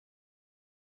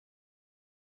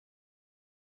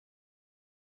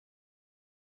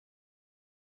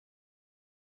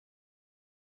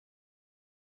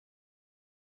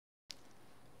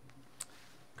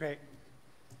Great.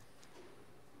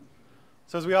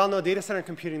 So as we all know, data center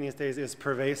computing these days is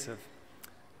pervasive.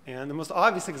 And the most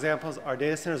obvious examples are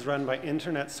data centers run by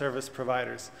internet service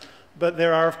providers. But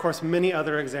there are, of course, many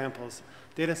other examples.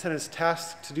 Data centers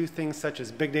tasked to do things such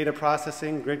as big data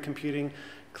processing, grid computing,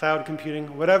 cloud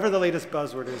computing, whatever the latest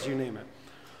buzzword is, you name it.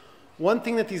 One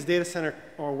thing that these data center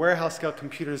or warehouse scale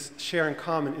computers share in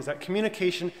common is that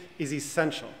communication is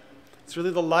essential. It's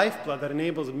really the lifeblood that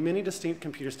enables many distinct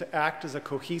computers to act as a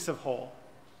cohesive whole.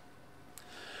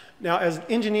 Now, as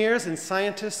engineers and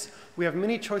scientists, we have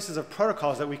many choices of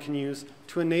protocols that we can use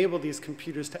to enable these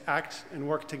computers to act and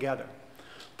work together.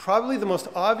 Probably the most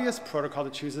obvious protocol to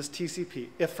choose is TCP,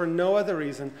 if for no other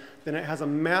reason than it has a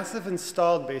massive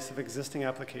installed base of existing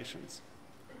applications.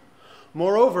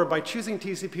 Moreover, by choosing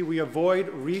TCP, we avoid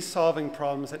resolving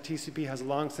problems that TCP has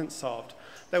long since solved,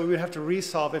 that we would have to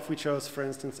resolve if we chose, for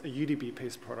instance, a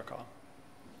UDP-based protocol.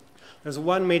 There's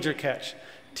one major catch.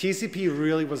 TCP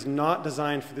really was not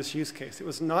designed for this use case. It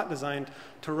was not designed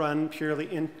to run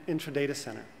purely intra-data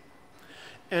center.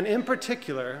 And in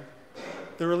particular,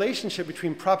 the relationship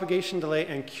between propagation delay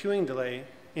and queuing delay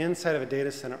inside of a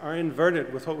data center are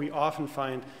inverted with what we often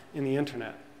find in the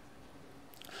internet.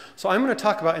 So I'm going to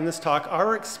talk about in this talk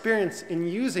our experience in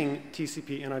using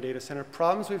TCP in our data center,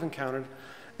 problems we've encountered,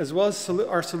 as well as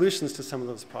our solutions to some of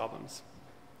those problems.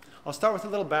 I'll start with a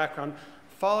little background,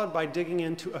 followed by digging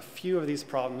into a few of these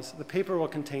problems. The paper will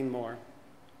contain more,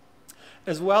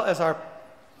 as well as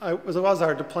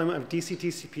our deployment of DC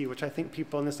TCP, which I think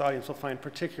people in this audience will find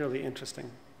particularly interesting.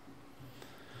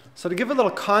 So to give a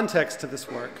little context to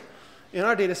this work, in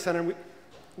our data center,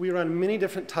 we run many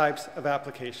different types of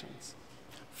applications.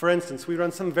 For instance, we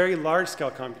run some very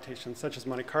large-scale computations, such as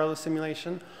Monte Carlo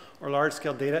simulation or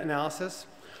large-scale data analysis.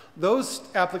 Those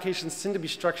applications tend to be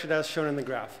structured as shown in the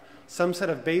graph. Some set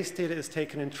of base data is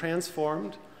taken and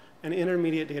transformed, and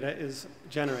intermediate data is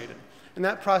generated. And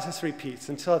that process repeats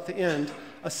until at the end,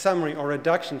 a summary or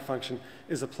reduction function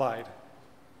is applied.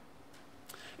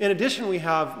 In addition, we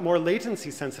have more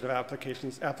latency-sensitive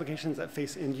applications, applications that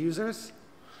face end users,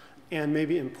 and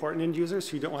maybe important end users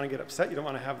who you don't want to get upset. You don't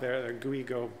want to have their GUI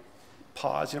go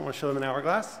pause. You don't want to show them an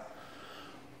hourglass.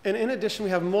 And in addition,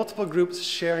 we have multiple groups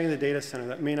sharing the data center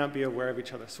that may not be aware of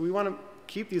each other. So we want to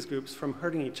keep these groups from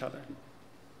hurting each other.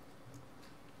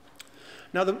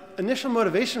 Now, the initial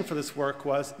motivation for this work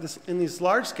was in these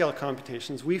large-scale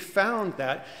computations, we found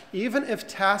that even if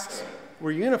tasks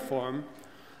were uniform,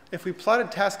 if we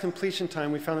plotted task completion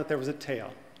time, we found that there was a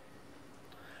tail.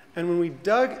 And when we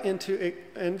dug into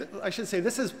it, and I should say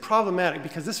this is problematic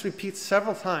because this repeats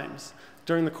several times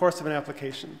during the course of an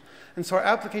application. And so our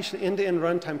application end-to-end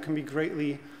runtime can be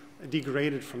greatly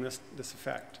degraded from this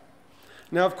effect.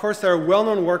 Now, of course, there are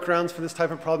well-known workarounds for this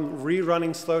type of problem,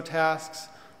 rerunning slow tasks,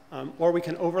 or we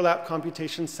can overlap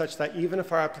computations such that even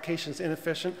if our application is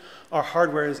inefficient, our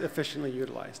hardware is efficiently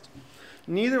utilized.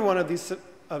 Neither one of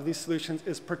these solutions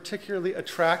is particularly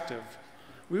attractive.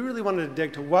 We really wanted to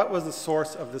dig to what was the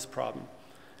source of this problem.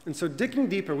 And so digging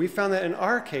deeper, we found that in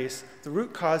our case, the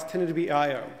root cause tended to be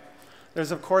I/O.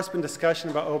 There's, of course, been discussion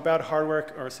about, bad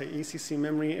hardware, or say ECC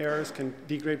memory errors can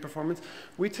degrade performance.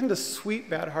 We tend to sweep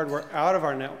bad hardware out of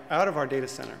our data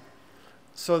center,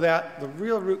 so that the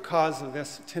real root cause of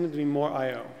this tended to be more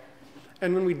I/O.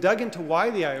 And when we dug into why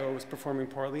the I/O was performing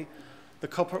poorly, the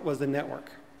culprit was the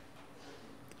network.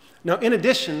 Now, in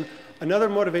addition, another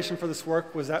motivation for this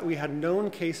work was that we had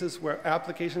known cases where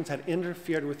applications had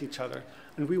interfered with each other,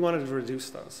 and we wanted to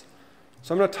reduce those.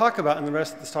 So I'm going to talk about in the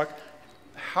rest of this talk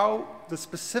how the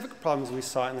specific problems we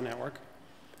saw in the network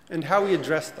and how we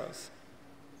addressed those.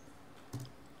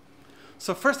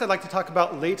 So first, I'd like to talk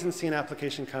about latency and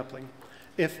application coupling.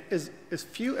 If as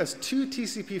few as 2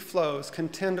 TCP flows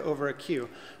contend over a queue,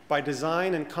 by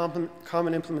design and common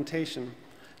implementation,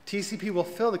 TCP will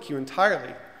fill the queue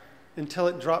entirely until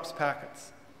it drops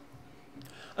packets.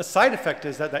 A side effect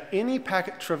is that any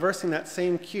packet traversing that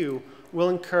same queue will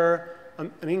incur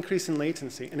an increase in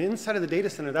latency. And inside of the data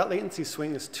center, that latency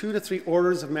swing is 2 to 3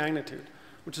 orders of magnitude,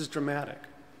 which is dramatic.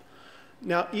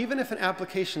 Now, even if an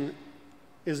application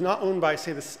is not owned by,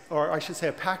 say, or I should say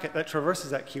a packet that traverses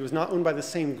that queue is not owned by the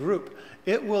same group,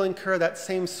 it will incur that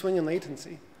same swing in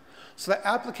latency. So that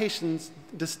applications,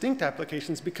 distinct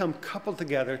applications, become coupled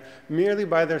together merely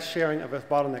by their sharing of a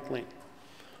bottleneck link.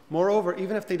 Moreover,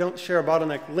 even if they don't share a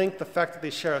bottleneck link, the fact that they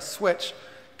share a switch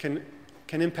can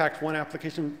impact one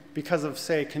application because of,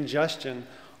 say, congestion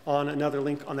on another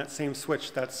link on that same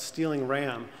switch that's stealing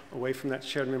RAM away from that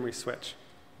shared memory switch.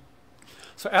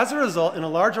 So as a result, in a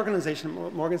large organization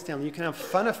at Morgan Stanley, you can have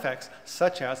fun effects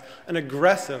such as an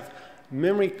aggressive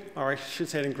memory, or I should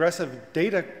say an aggressive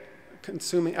data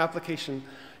consuming application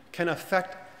can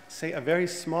affect, say, a very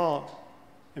small,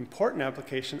 important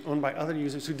application owned by other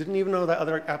users who didn't even know that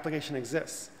other application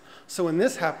exists. So when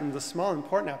this happens, the small,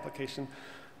 important application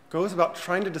goes about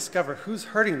trying to discover who's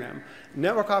hurting them.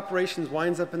 Network operations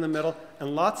winds up in the middle,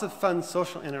 and lots of fun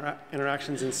social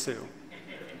interactions ensue.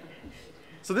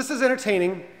 So this is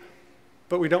entertaining,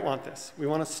 but we don't want this. We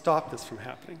want to stop this from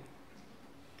happening.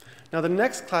 Now, the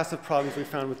next class of problems we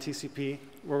found with TCP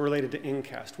were related to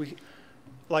incast.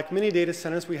 Like many data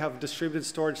centers, we have distributed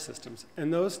storage systems,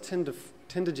 and those tend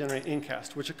to generate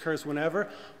incast, which occurs whenever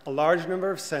a large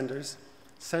number of senders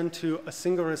send to a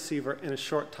single receiver in a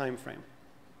short time frame.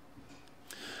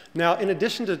 Now, in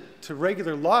addition to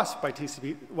regular loss by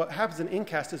TCP, what happens in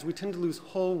incast is we tend to lose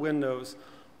whole windows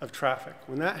of traffic.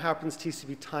 When that happens,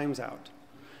 TCP times out.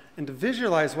 And to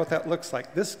visualize what that looks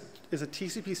like, this is a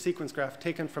TCP sequence graph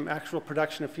taken from actual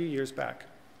production a few years back.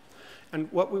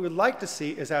 And what we would like to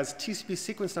see is as TCP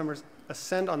sequence numbers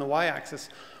ascend on the y-axis,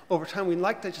 over time we'd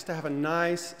like to just have a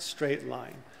nice straight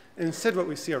line. And instead what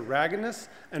we see are raggedness,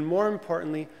 and more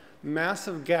importantly,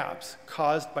 massive gaps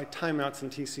caused by timeouts in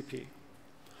TCP.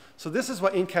 So this is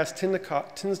what incast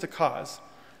tends to cause,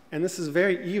 and this is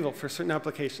very evil for certain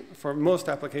applications, for most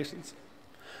applications.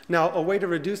 Now, a way to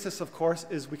reduce this, of course,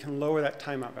 is we can lower that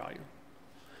timeout value.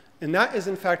 And that is,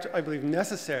 in fact, I believe,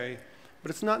 necessary,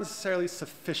 but it's not necessarily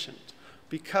sufficient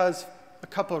because a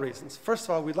couple of reasons. First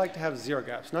of all, we'd like to have zero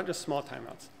gaps, not just small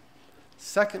timeouts.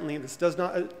 Secondly, this does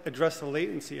not address the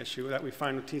latency issue that we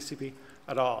find with TCP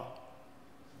at all.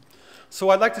 So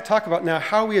I'd like to talk about now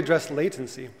how we address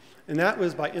latency. And that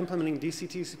was by implementing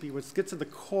DC-TCP, which gets to the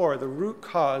core, the root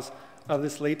cause of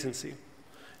this latency.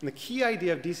 And the key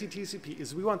idea of DC-TCP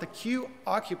is we want the queue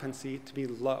occupancy to be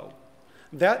low.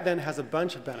 That then has a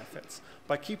bunch of benefits.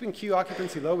 By keeping queue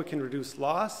occupancy low, we can reduce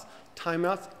loss,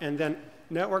 timeouts, and then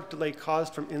network delay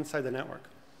caused from inside the network.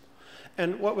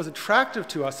 And what was attractive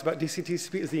to us about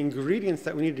DC-TCP is the ingredients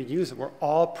that we needed to use were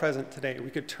all present today. We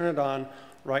could turn it on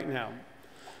right now.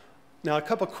 Now, a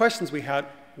couple questions we had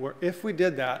were, if we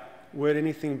did that, would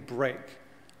anything break?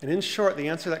 And in short, the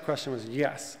answer to that question was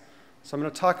yes. So I'm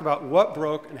going to talk about what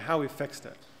broke and how we fixed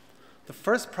it. The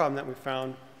first problem that we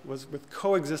found was with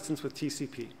coexistence with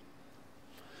TCP.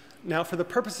 Now, for the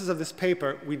purposes of this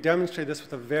paper, we demonstrate this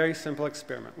with a very simple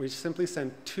experiment. We simply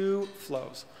send two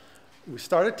flows. We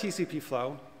start a TCP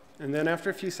flow, and then after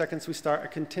a few seconds, we start a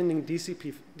continuing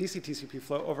DC-TCP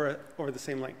flow over the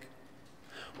same link.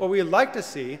 What we'd like to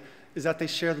see is that they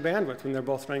share the bandwidth when they're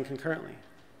both running concurrently.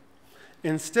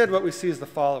 Instead, what we see is the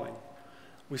following.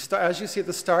 As you see at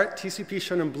the start, TCP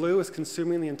shown in blue is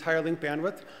consuming the entire link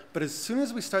bandwidth, but as soon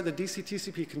as we start the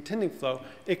DC-TCP continuing flow,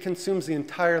 it consumes the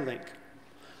entire link.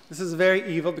 This is very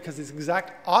evil because it's the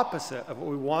exact opposite of what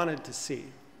we wanted to see.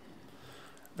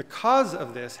 The cause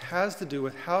of this has to do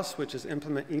with how switches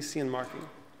implement ECN marking.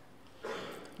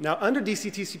 Now, under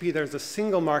DC-TCP, there's a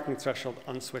single marking threshold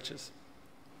on switches.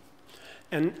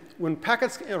 And when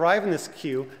packets arrive in this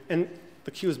queue, and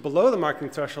the queue is below the marking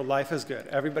threshold, life is good.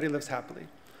 Everybody lives happily.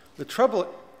 The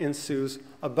trouble ensues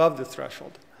above the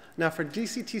threshold. Now, for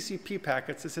DC-TCP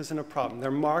packets, this isn't a problem.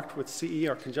 They're marked with CE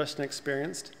or congestion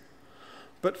experienced.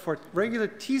 But for regular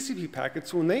TCP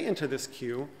packets, when they enter this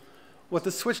queue, what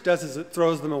the switch does is it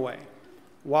throws them away.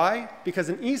 Why? Because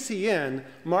in ECN,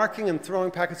 marking and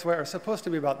throwing packets away are supposed to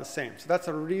be about the same. So that's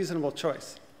a reasonable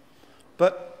choice.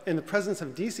 But in the presence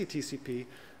of DC-TCP,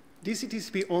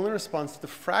 DC-TCP only responds to the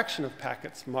fraction of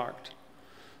packets marked.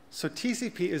 So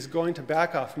TCP is going to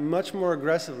back off much more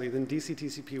aggressively than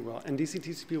DC-TCP will, and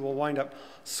DC-TCP will wind up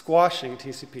squashing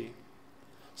TCP.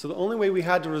 So the only way we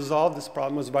had to resolve this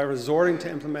problem was by resorting to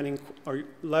implementing or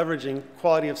leveraging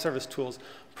quality of service tools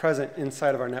present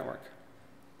inside of our network.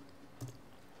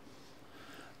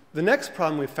 The next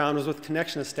problem we found was with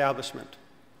connection establishment.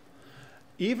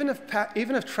 Even if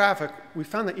traffic, we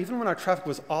found that even when our traffic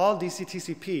was all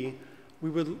DC-TCP, we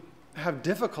would have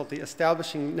difficulty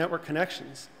establishing network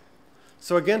connections.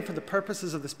 So again, for the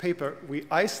purposes of this paper, we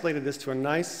isolated this to a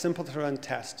nice, simple-to-run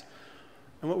test.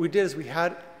 And what we did is we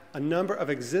had a number of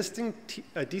existing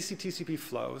DC-TCP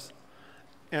flows,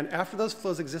 and after those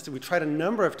flows existed, we tried a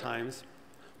number of times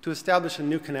to establish a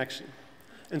new connection.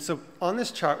 And so on this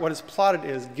chart, what is plotted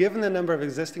is, given the number of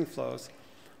existing flows,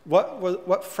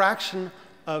 what fraction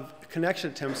of connection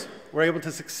attempts were able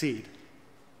to succeed.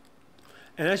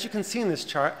 And as you can see in this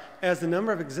chart, as the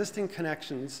number of existing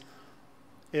connections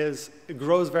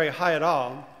grows very high at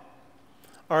all,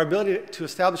 our ability to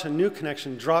establish a new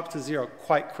connection drops to zero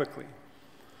quite quickly.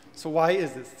 So why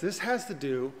is this? This has to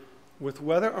do with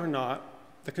whether or not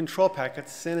the control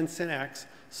packets, SYN and SYNX,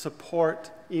 support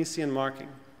ECN marking.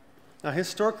 Now,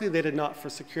 historically, they did not for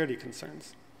security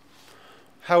concerns.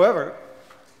 However,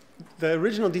 the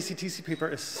original DC-TC paper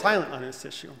is silent on this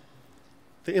issue.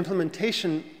 The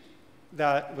implementation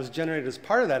that was generated as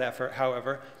part of that effort,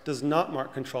 however, does not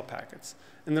mark control packets.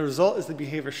 And the result is the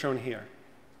behavior shown here.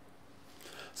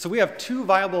 So we have two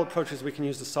viable approaches we can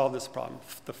use to solve this problem.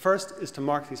 The first is to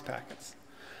mark these packets.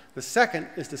 The second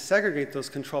is to segregate those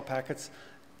control packets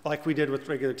like we did with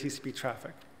regular TCP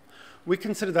traffic. We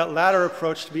consider that latter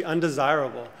approach to be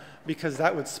undesirable because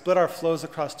that would split our flows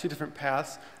across two different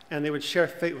paths and they would share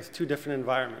fate with two different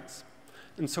environments.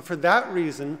 And so for that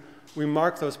reason, we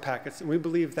mark those packets, and we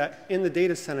believe that in the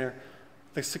data center,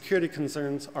 the security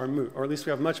concerns are moot, or at least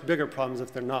we have much bigger problems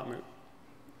if they're not moot.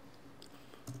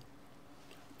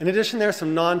 In addition, there are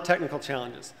some non-technical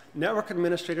challenges. Network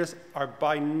administrators are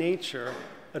by nature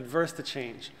adverse to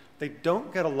change. They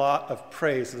don't get a lot of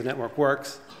praise if the network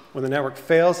works. When the network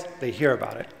fails, they hear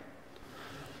about it.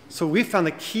 So we found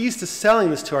the keys to selling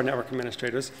this to our network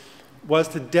administrators was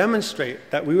to demonstrate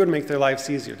that we would make their lives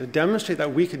easier, to demonstrate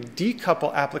that we could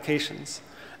decouple applications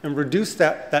and reduce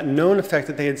that known effect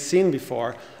that they had seen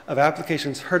before of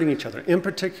applications hurting each other. In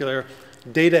particular,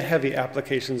 data-heavy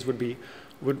applications would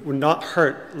not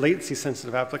hurt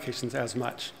latency-sensitive applications as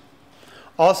much.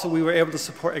 Also, we were able to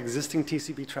support existing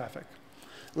TCP traffic.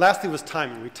 Lastly was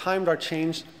timing. We timed our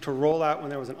change to roll out when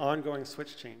there was an ongoing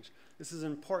switch change. This is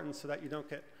important so that you don't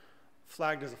get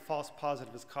flagged as a false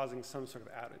positive as causing some sort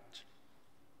of outage.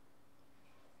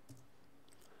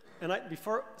 And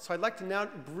I'd like to now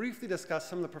briefly discuss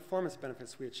some of the performance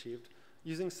benefits we achieved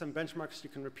using some benchmarks you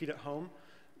can repeat at home.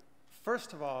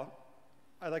 First of all,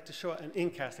 I'd like to show an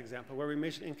incast example where we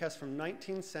measured incast from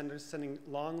 19 senders sending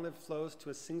long-lived flows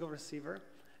to a single receiver,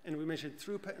 and we measured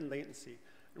throughput and latency.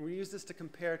 And we used this to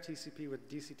compare TCP with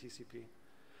DC-TCP.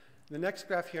 The next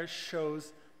graph here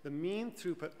shows the mean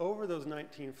throughput over those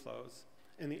 19 flows,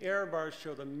 and the error bars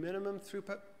show the minimum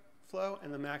throughput flow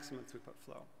and the maximum throughput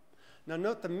flow. Now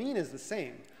note the mean is the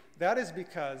same. That is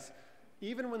because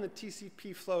even when the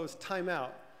TCP flows time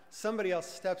out, somebody else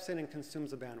steps in and consumes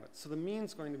the bandwidth. So the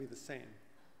mean's going to be the same.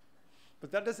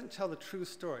 But that doesn't tell the true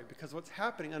story, because what's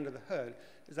happening under the hood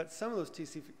is that some of those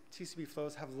TCP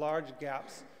flows have large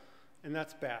gaps, and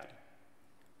that's bad.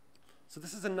 So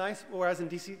this is a nice, whereas in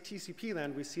TCP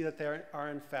land, we see that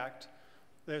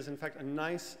there's in fact a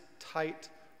nice tight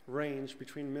range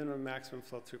between minimum and maximum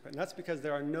flow throughput. And that's because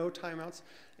there are no timeouts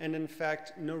and, in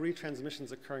fact, no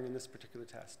retransmissions occurring in this particular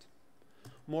test.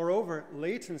 Moreover,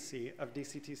 latency of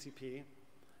DC-TCP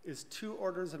is 2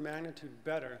 orders of magnitude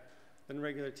better than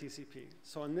regular TCP.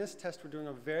 So in this test, we're doing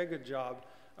a very good job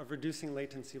of reducing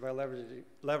latency by leveraging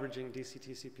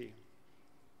DC-TCP.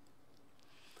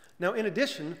 Now, in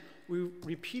addition, we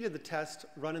repeated the test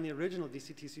run in the original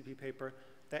DC-TCP paper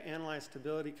that analyzed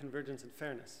stability, convergence, and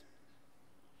fairness.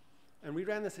 And we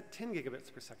ran this at 10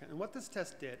 gigabits per second. And what this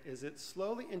test did is it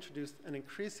slowly introduced an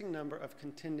increasing number of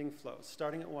contending flows,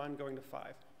 starting at 1, going to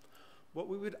 5. What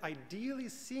we would ideally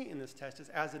see in this test is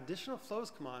as additional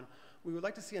flows come on, we would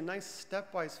like to see a nice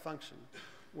stepwise function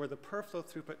where the per flow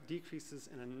throughput decreases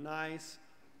in a nice,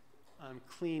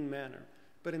 clean manner.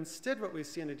 But instead, what we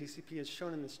see under DCP is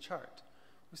shown in this chart.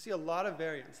 We see a lot of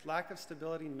variance, lack of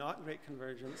stability, not great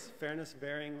convergence, fairness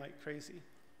varying like crazy.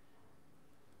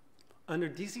 Under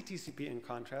DC-TCP, in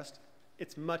contrast,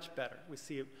 it's much better. We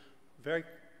see a very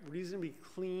reasonably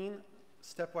clean,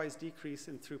 stepwise decrease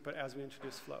in throughput as we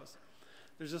introduce flows.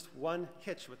 There's just one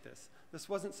hitch with this. This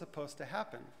wasn't supposed to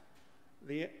happen.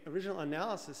 The original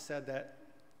analysis said that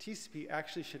TCP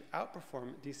actually should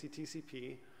outperform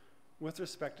DC-TCP with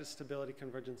respect to stability,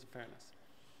 convergence, and fairness.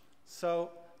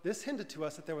 So this hinted to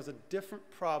us that there was a different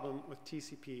problem with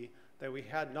TCP that we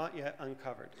had not yet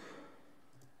uncovered.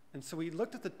 And so we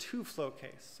looked at the 2-flow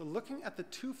case. So looking at the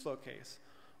 2-flow case,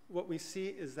 what we see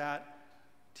is that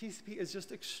TCP is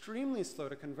just extremely slow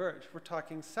to converge. We're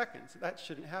talking seconds. That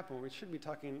shouldn't happen. We should be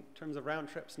talking in terms of round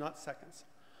trips, not seconds.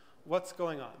 What's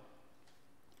going on?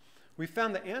 We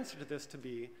found the answer to this to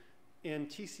be in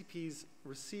TCP's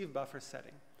receive buffer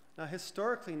setting. Now,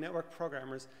 historically, network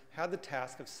programmers had the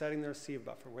task of setting the receive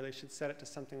buffer, where they should set it to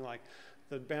something like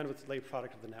the bandwidth delay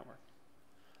product of the network.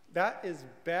 That is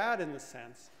bad in the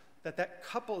sense that that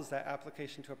couples that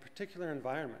application to a particular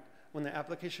environment. When the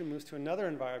application moves to another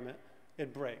environment,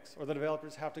 it breaks, or the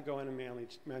developers have to go in and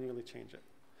manually change it.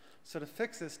 So to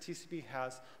fix this, TCP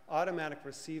has automatic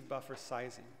receive buffer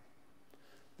sizing.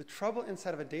 The trouble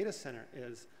inside of a data center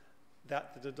is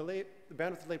that the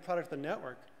bandwidth delay product of the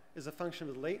network is a function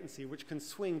of the latency, which can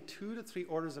swing 2 to 3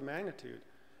 orders of magnitude,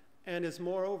 and is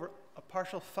moreover a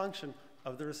partial function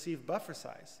of the receive buffer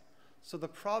size. So the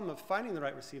problem of finding the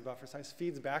right receive buffer size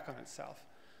feeds back on itself.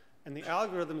 And the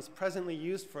algorithms presently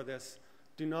used for this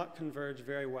do not converge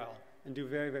very well and do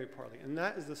very, very poorly. And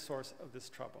that is the source of this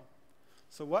trouble.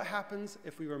 So what happens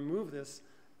if we remove this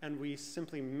and we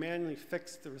simply manually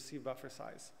fix the receive buffer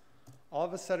size? All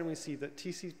of a sudden we see that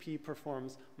TCP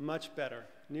performs much better,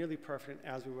 nearly perfect,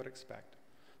 as we would expect.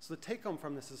 So the take home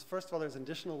from this is, first of all, there's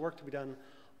additional work to be done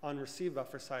on receive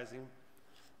buffer sizing.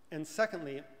 And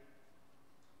secondly,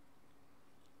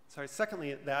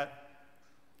 that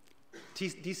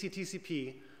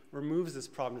DC-TCP removes this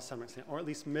problem to some extent, or at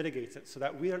least mitigates it, so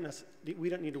that we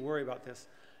don't need to worry about this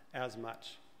as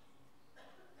much.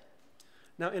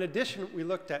 Now, in addition, we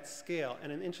looked at scale,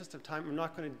 and in the interest of time, I'm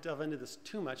not going to delve into this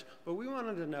too much, but we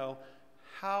wanted to know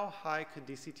how high could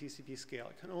DC-TCP scale.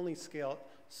 It can only scale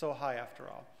so high after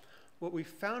all. What we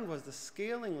found was the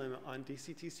scaling limit on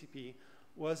DC-TCP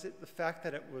was the fact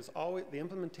that the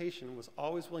implementation was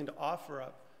always willing to offer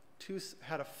up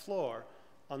had a floor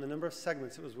on the number of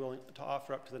segments it was willing to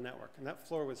offer up to the network, and that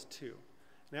floor was 2.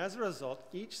 And as a result,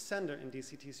 each sender in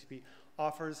DC-TCP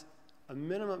offers a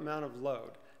minimum amount of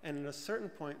load, and at a certain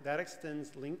point, that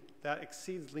exceeds link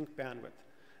bandwidth,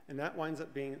 and that winds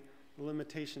up being the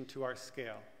limitation to our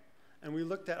scale. And we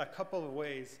looked at a couple of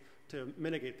ways to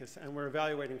mitigate this, and we're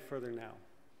evaluating further now.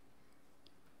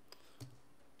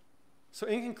 So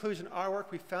in conclusion, our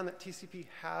work, we found that TCP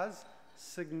has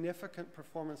significant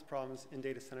performance problems in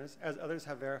data centers, as others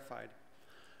have verified.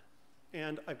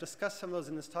 And I've discussed some of those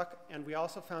in this talk, and we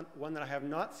also found one that I have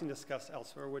not seen discussed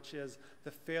elsewhere, which is the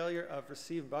failure of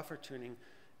receive buffer tuning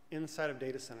inside of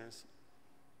data centers.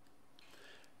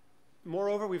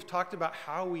 Moreover, we've talked about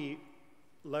how we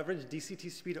leverage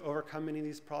DC-TCP to overcome many of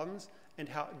these problems, and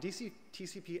how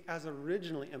DC-TCP, as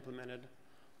originally implemented,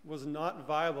 was not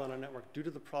viable on our network due to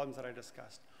the problems that I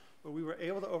discussed. But we were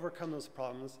able to overcome those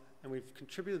problems, and we've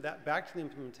contributed that back to the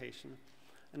implementation,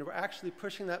 and we're actually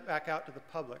pushing that back out to the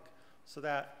public so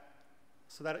that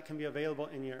it can be available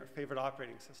in your favorite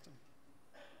operating system.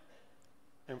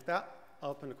 And with that,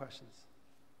 I'll open to questions.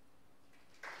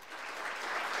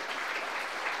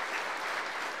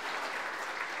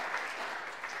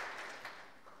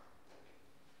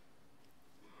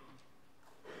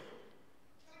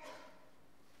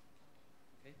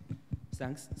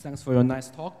 Thanks for your nice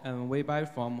talk. I'm Wei Bai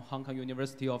from Hong Kong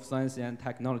University of Science and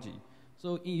Technology.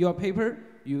 So in your paper,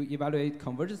 you evaluate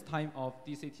convergence time of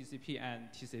DC-TCP and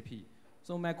TCP.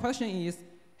 So my question is,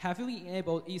 have you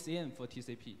enabled ECN for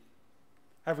TCP?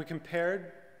 Have we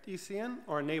compared ECN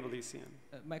or enabled ECN?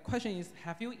 My question is,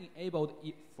 have you enabled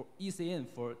ECN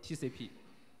for TCP?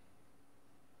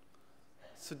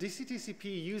 So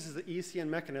DC-TCP uses the ECN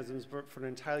mechanisms for an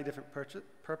entirely different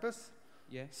purpose.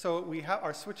 Yeah. So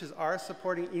our switches are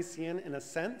supporting ECN in a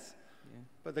sense,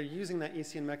 but they're using that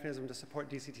ECN mechanism to support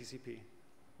DC-TCP.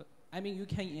 But, I mean, you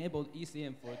can enable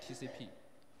ECN for TCP,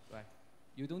 right?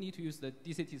 You don't need to use the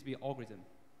DC-TCP algorithm.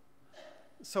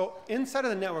 So inside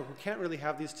of the network, we can't really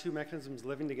have these two mechanisms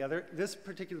living together. This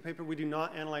particular paper, we do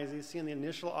not analyze ECN. The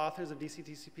initial authors of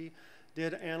DC-TCP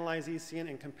did analyze ECN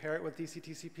and compare it with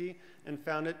DC-TCP and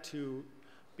found it to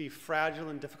be fragile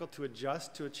and difficult to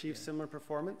adjust to achieve similar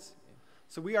performance.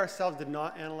 So we ourselves did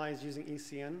not analyze using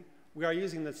ECN. We are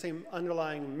using the same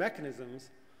underlying mechanisms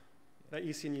that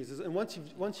ECN uses. And once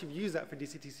you've used that for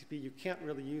DC-TCP, you can't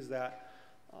really use that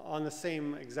on the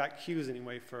same exact queues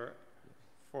anyway for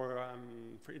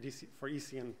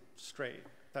ECN straight,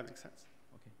 if that makes sense.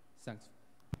 Okay, thanks.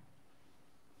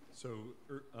 So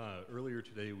earlier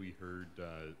today we heard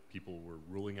people were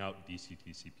ruling out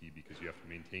DC-TCP because you have to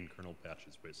maintain kernel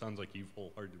patches, but it sounds like you've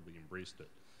wholeheartedly embraced it.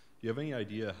 Do you have any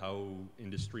idea how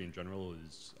industry in general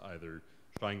is either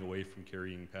shying away from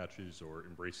carrying patches or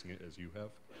embracing it as you have?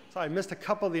 So I missed a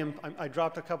couple of I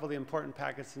dropped a couple of the important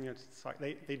packets in your,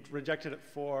 sorry, they rejected it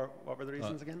for, what were the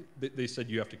reasons again? They said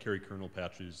you have to carry kernel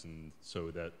patches, and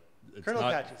so that it's kernel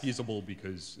not patches. feasible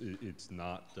because it's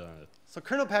not. So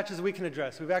kernel patches we can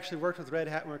address. We've actually worked with Red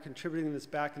Hat and we're contributing this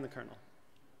back in the kernel.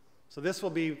 So this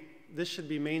should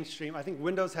be mainstream. I think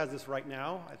Windows has this right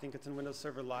now. I think it's in Windows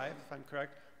Server Live, if I'm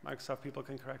correct. Microsoft people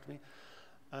can correct me.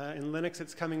 In Linux,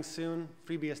 it's coming soon.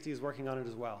 FreeBSD is working on it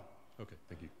as well. Okay,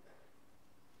 thank you.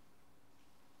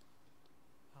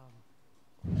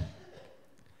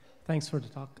 Thanks for the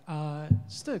talk.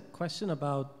 Just a question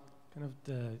about kind of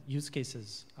the use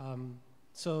cases.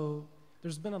 So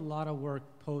there's been a lot of work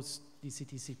post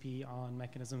DC-TCP on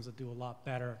mechanisms that do a lot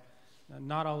better.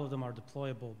 Not all of them are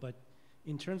deployable, but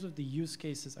in terms of the use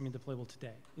cases, I mean deployable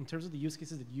today, in terms of the use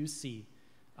cases that you see,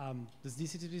 does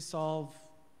DC-TCP solve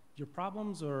your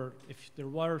problems, or if there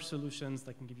were solutions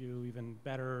that can give you even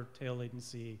better tail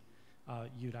latency,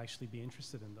 you'd actually be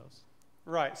interested in those?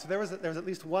 Right. So there was at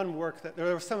least one work that there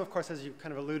were some, of course, as you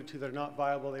kind of alluded to, that are not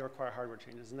viable. They require hardware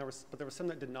changes, and but there were some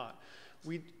that did not.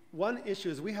 One issue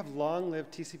is we have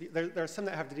long-lived TCP. There are some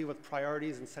that have to do with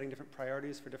priorities and setting different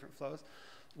priorities for different flows.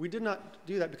 We did not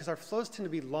do that because our flows tend to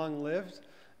be long-lived,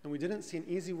 and we didn't see an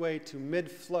easy way to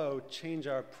mid-flow change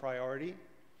our priority.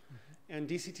 And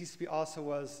DC-TCP also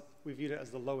was, we viewed it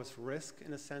as the lowest risk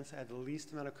in a sense. It had the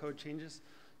least amount of code changes.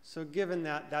 So given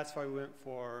that, that's why we went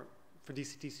for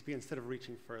DC-TCP instead of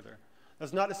reaching further.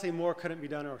 That's not to say more couldn't be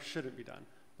done or shouldn't be done,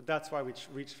 but that's why we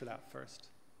reached for that first.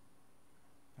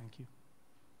 Thank you.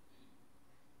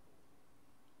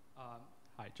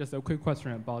 Hi, just a quick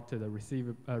question about the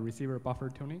receiver buffer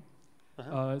tuning.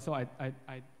 So I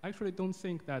actually don't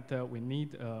think that we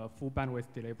need a full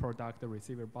bandwidth delay product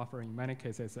receiver buffer in many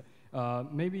cases.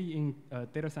 Maybe in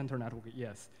data center network,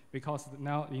 yes, because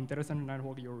now in data center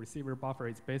network, your receiver buffer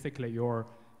is basically your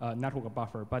network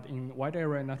buffer. But in wide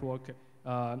area network,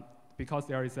 because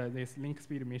there is this link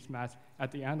speed mismatch,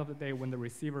 at the end of the day, when the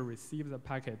receiver receives a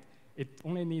packet, it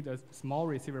only needs a small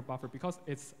receiver buffer because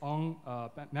it's on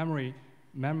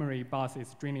memory bus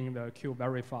is draining the queue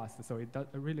very fast, so it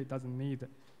really doesn't need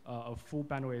a full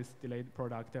bandwidth delayed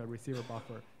product receiver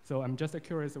buffer. So I'm just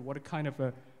curious what kind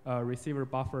of a receiver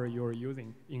buffer you're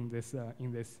using in this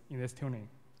tuning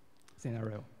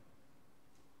scenario.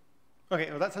 Okay,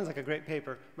 well that sounds like a great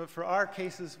paper. But for our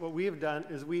cases, what we have done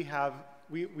is we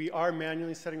are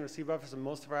manually setting receive buffers in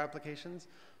most of our applications.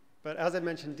 But as I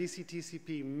mentioned,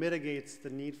 DC-TCP mitigates the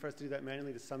need for us to do that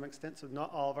manually to some extent. So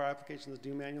not all of our applications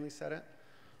do manually set it.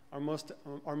 Our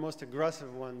most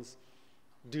aggressive ones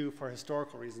do for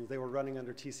historical reasons. They were running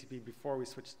under TCP before we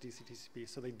switched to DC-TCP,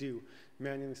 so they do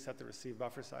manually set the receive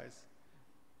buffer size.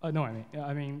 No,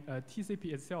 I mean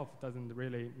TCP itself doesn't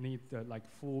really need the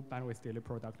full bandwidth delay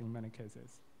product in many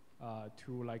cases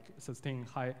to sustain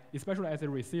high, especially at the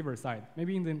receiver side.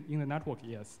 Maybe in the network,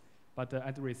 yes, but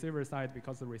at the receiver side,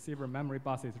 because the receiver memory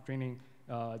bus is draining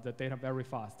the data very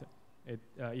fast.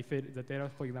 If the data,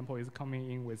 for example, is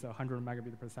coming in with 100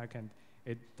 megabits per second,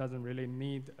 it doesn't really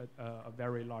need a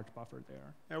very large buffer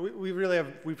there. Yeah,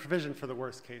 we provisioned for the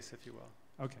worst case, if you will.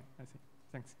 Okay, I see.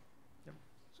 Thanks. Yep.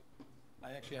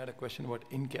 I actually had a question about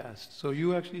incast. So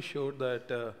you actually showed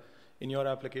that in your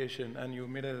application, and you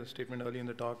made a statement early in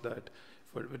the talk that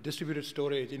for distributed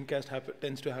storage, incast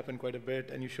tends to happen quite a bit.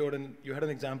 And you had an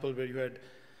example where you had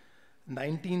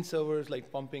 19 servers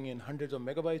pumping in hundreds of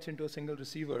megabytes into a single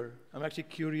receiver. I'm actually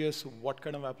curious what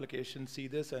kind of applications see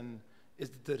this, and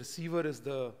is the receiver is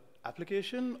the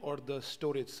application or the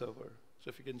storage server? So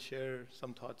if you can share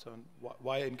some thoughts on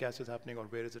why incast is happening or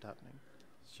where is it happening?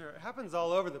 Sure, it happens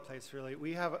all over the place, really.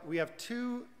 We have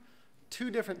two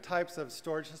different types of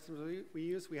storage systems we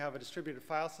use. We have a distributed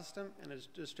file system and a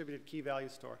distributed key value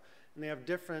store, and they have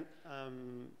different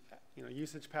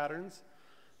usage patterns.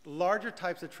 The larger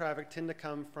types of traffic tend to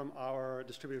come from our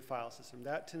distributed file system.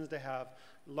 That tends to have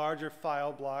larger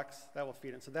file blocks that will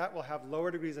feed in. So that will have lower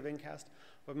degrees of incast,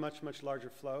 but much, much larger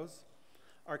flows.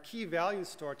 Our key value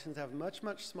store tends to have much,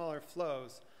 much smaller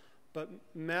flows, but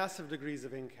massive degrees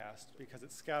of incast because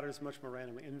it scatters much more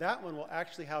randomly. And that one will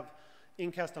actually have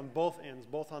incast on both ends,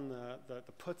 both on the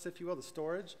puts, if you will, the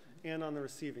storage, and on the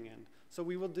receiving end. So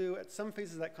we will do, at some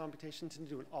phases of that computation, tend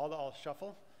to do an all-to-all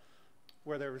shuffle,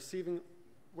 where they're receiving,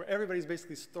 where everybody's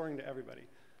basically storing to everybody.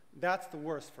 That's the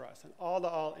worst for us. And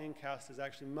all-to-all incast is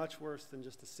actually much worse than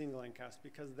just a single incast,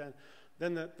 because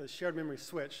then the shared memory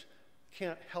switch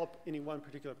can't help any one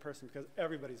particular person because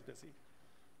everybody's busy.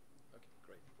 Okay,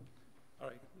 great. All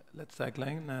right, let's thank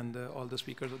Lang and all the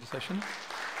speakers of the session.